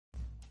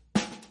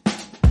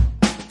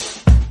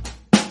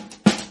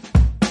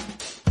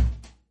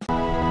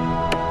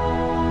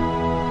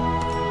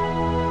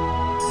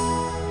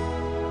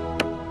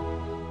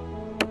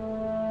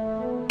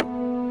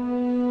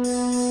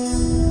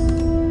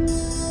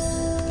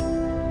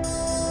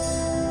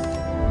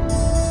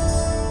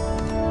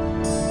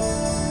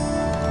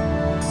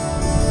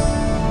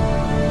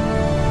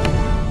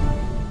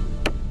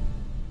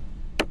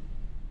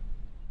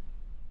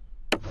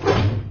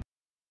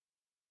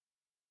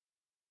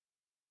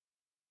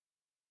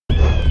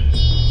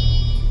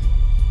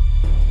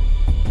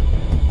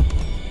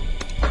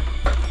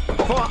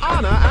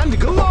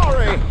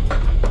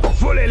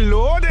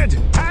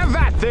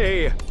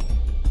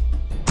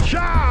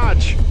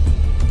Charge!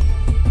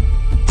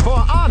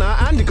 For honor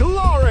and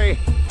glory!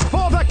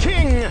 For the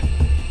king!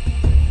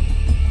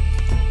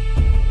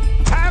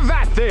 Have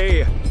at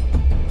thee!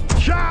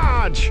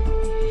 Charge!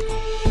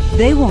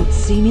 They won't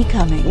see me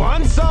coming.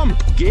 Want some?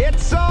 Get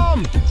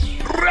some!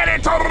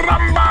 Ready to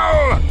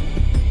rumble!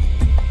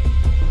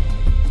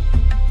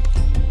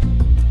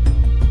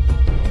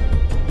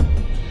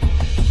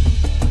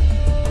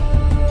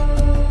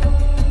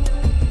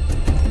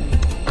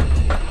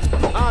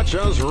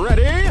 Archers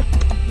ready?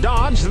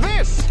 Dodge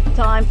this!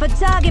 Time for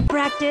target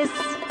practice.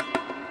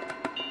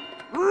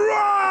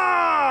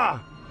 Roar!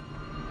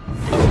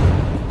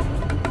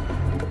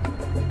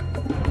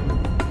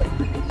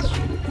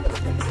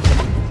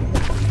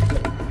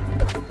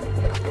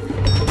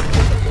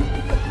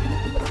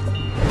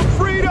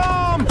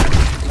 Freedom!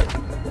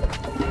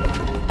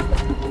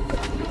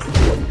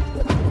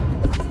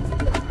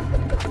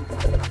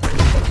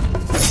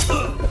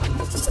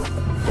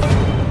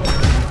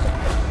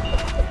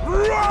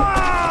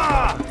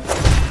 Roar!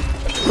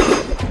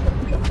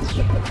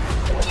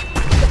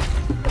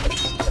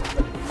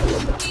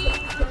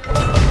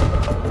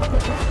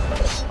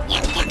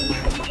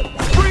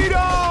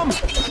 Freedom!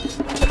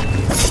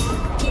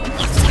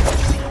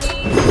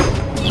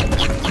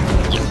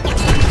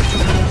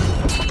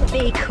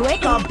 Be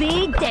quick or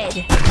be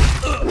dead.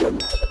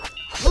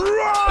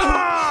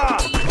 Roar!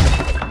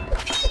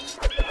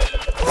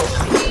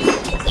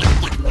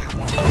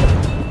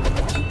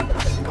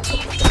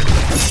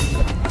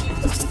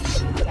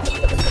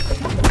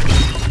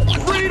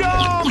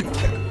 Freedom!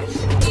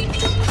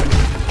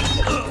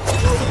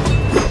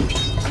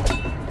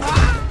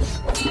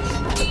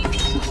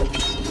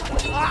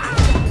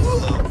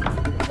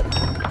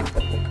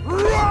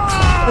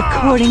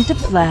 According to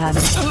plan.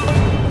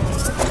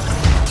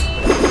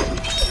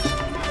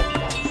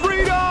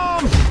 Freedom!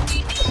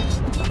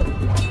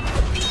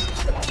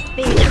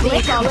 Be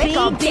quick or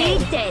be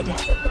dead.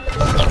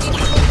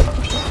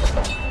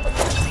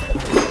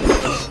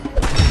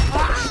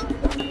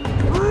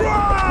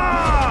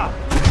 Roar!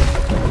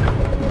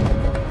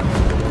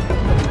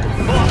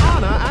 For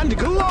honor and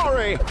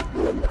glory!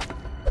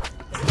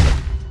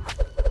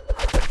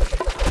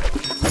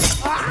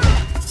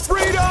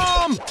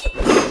 Freedom!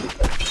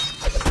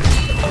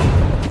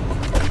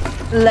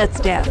 Let's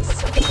dance.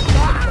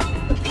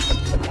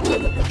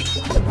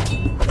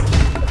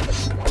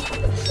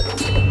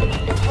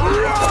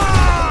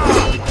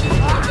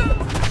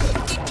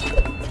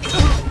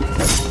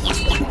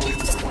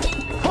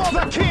 For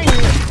the king!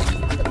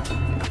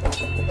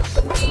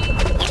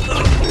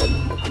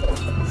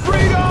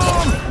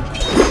 Freedom!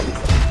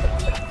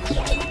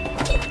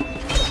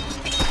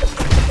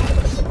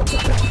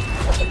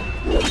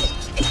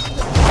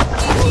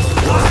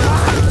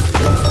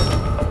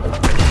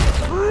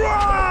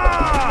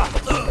 Roar!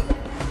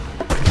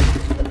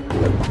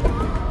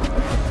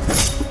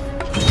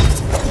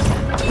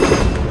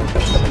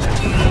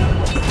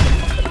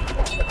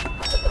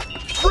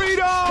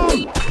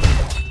 Freedom!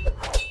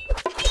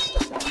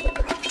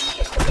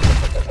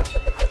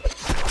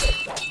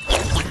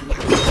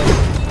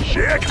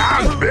 Shake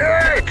and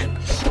bake!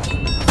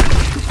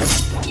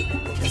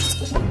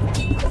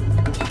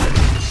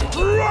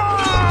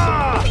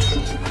 Roar!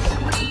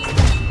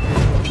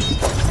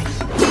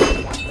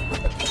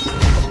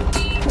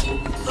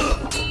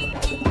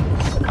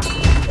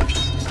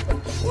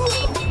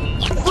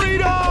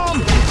 Freedom!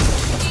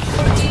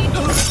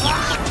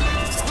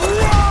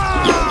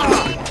 Roar!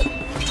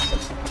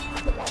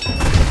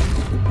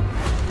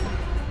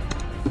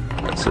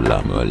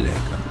 Assalamu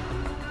alaikum.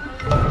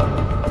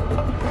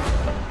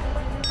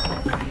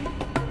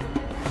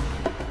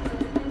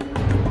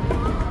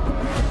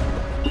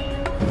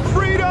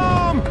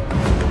 Freedom!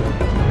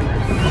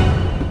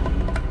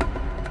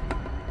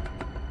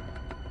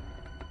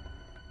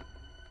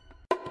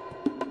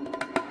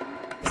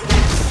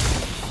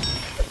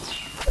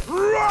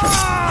 Roar!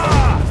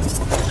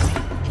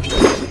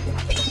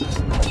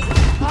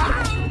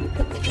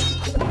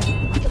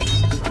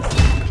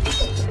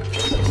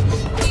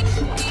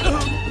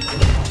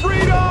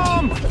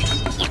 Freedom!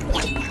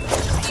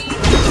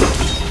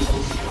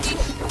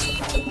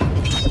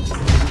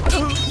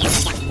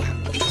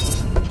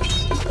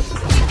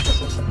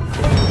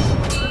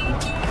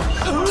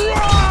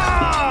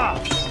 Roar!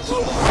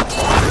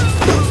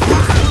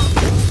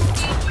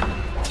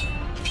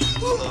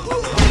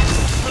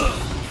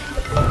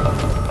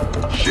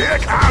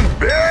 Shake and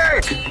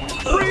bake!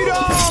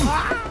 Freedom!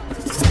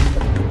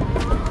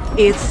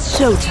 It's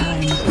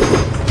showtime.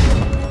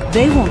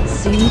 They won't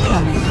see me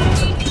coming.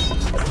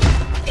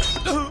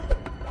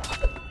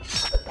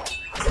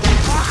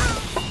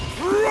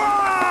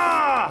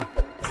 Roar!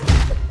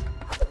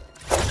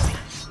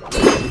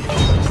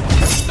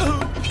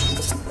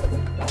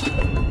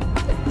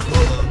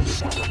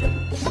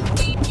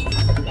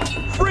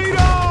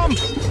 Freedom!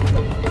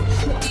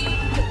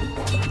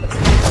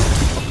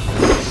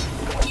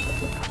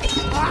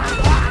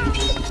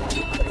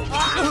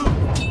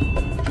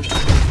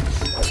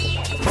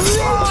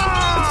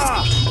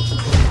 Roar!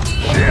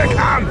 Shake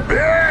and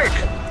bake!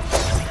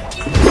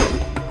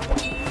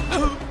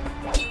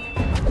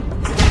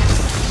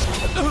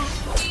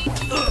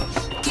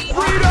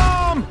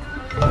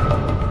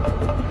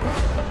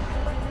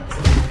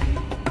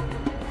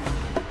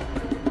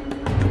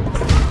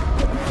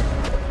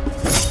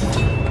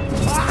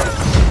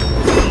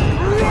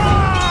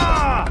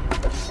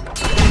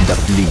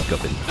 blink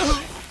of an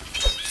eye.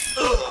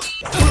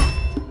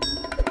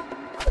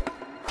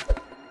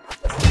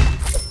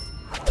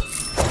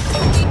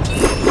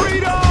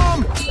 Freedom!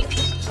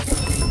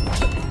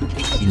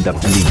 In the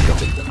blink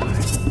of an eye.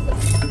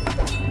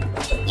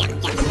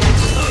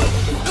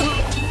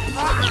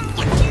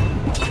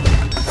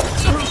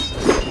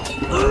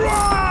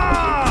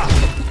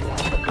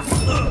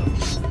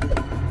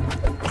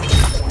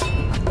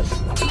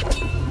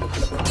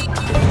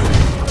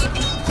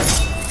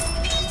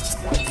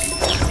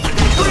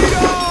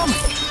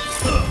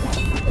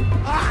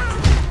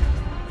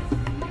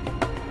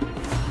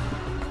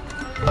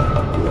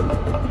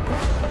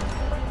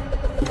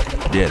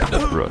 Death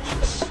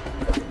approaches.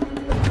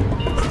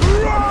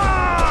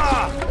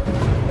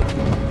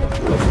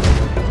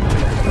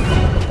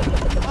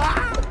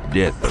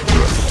 Death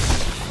approaches.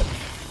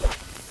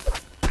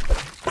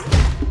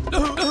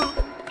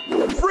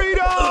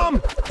 Freedom!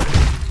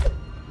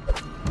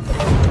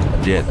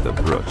 Death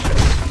approaches.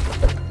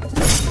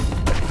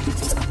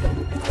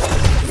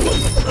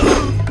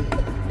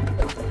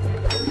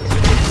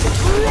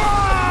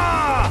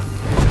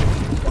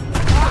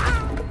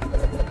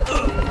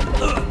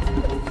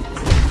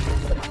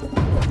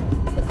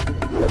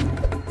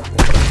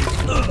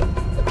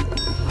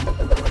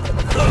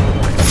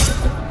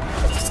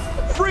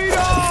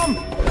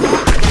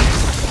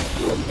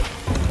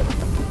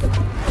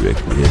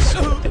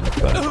 Requiescat in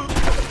fact.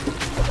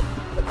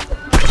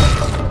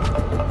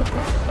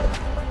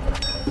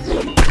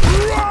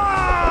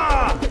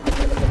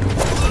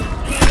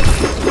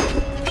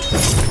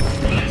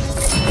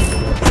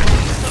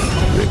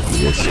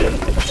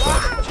 Requiescat in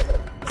fact.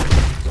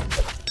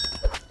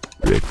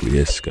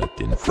 Requiescat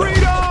in fact.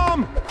 Freedom!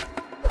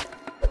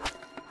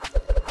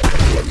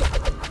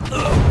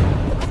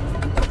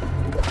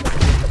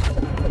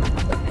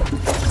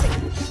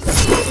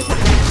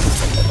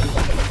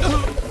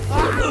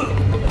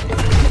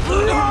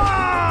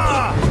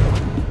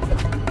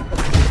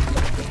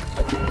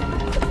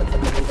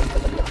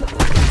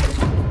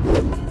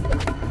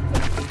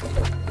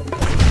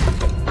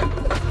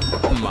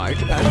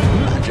 Might and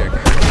magic.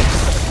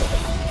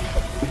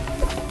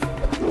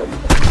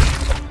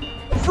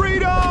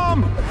 Freedom!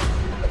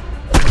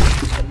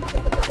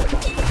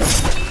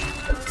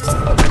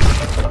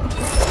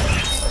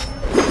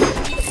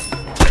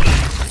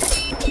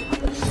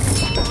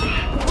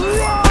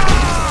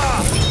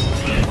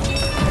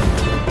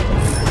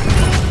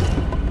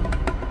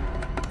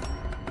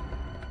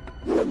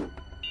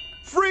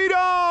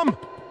 Freedom!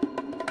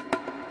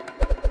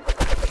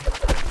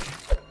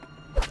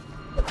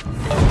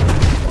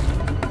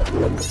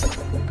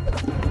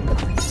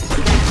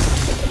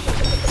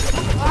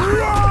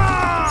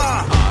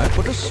 I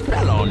put a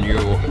spell on you.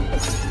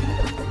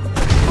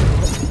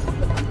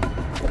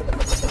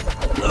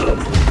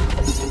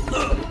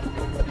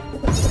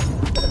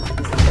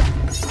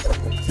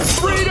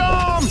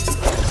 Freedom!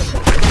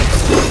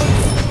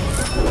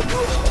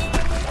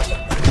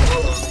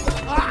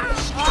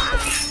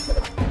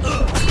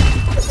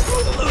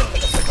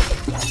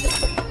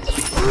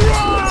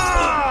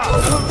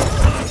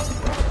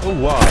 A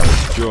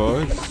wise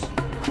choice.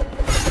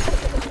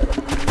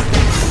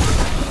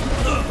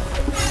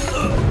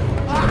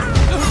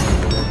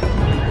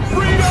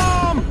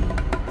 Freedom!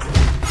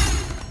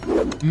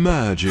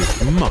 Magic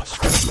must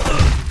flow.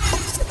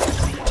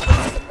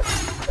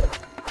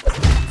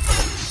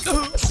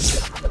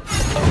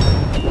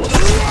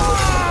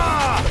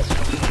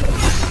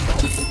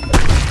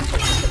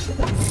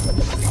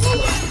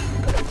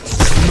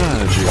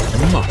 Magic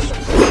must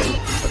flow.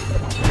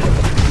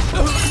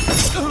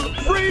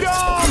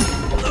 Freedom!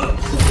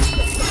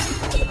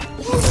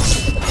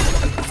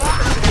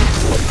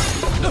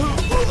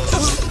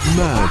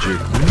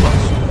 Magic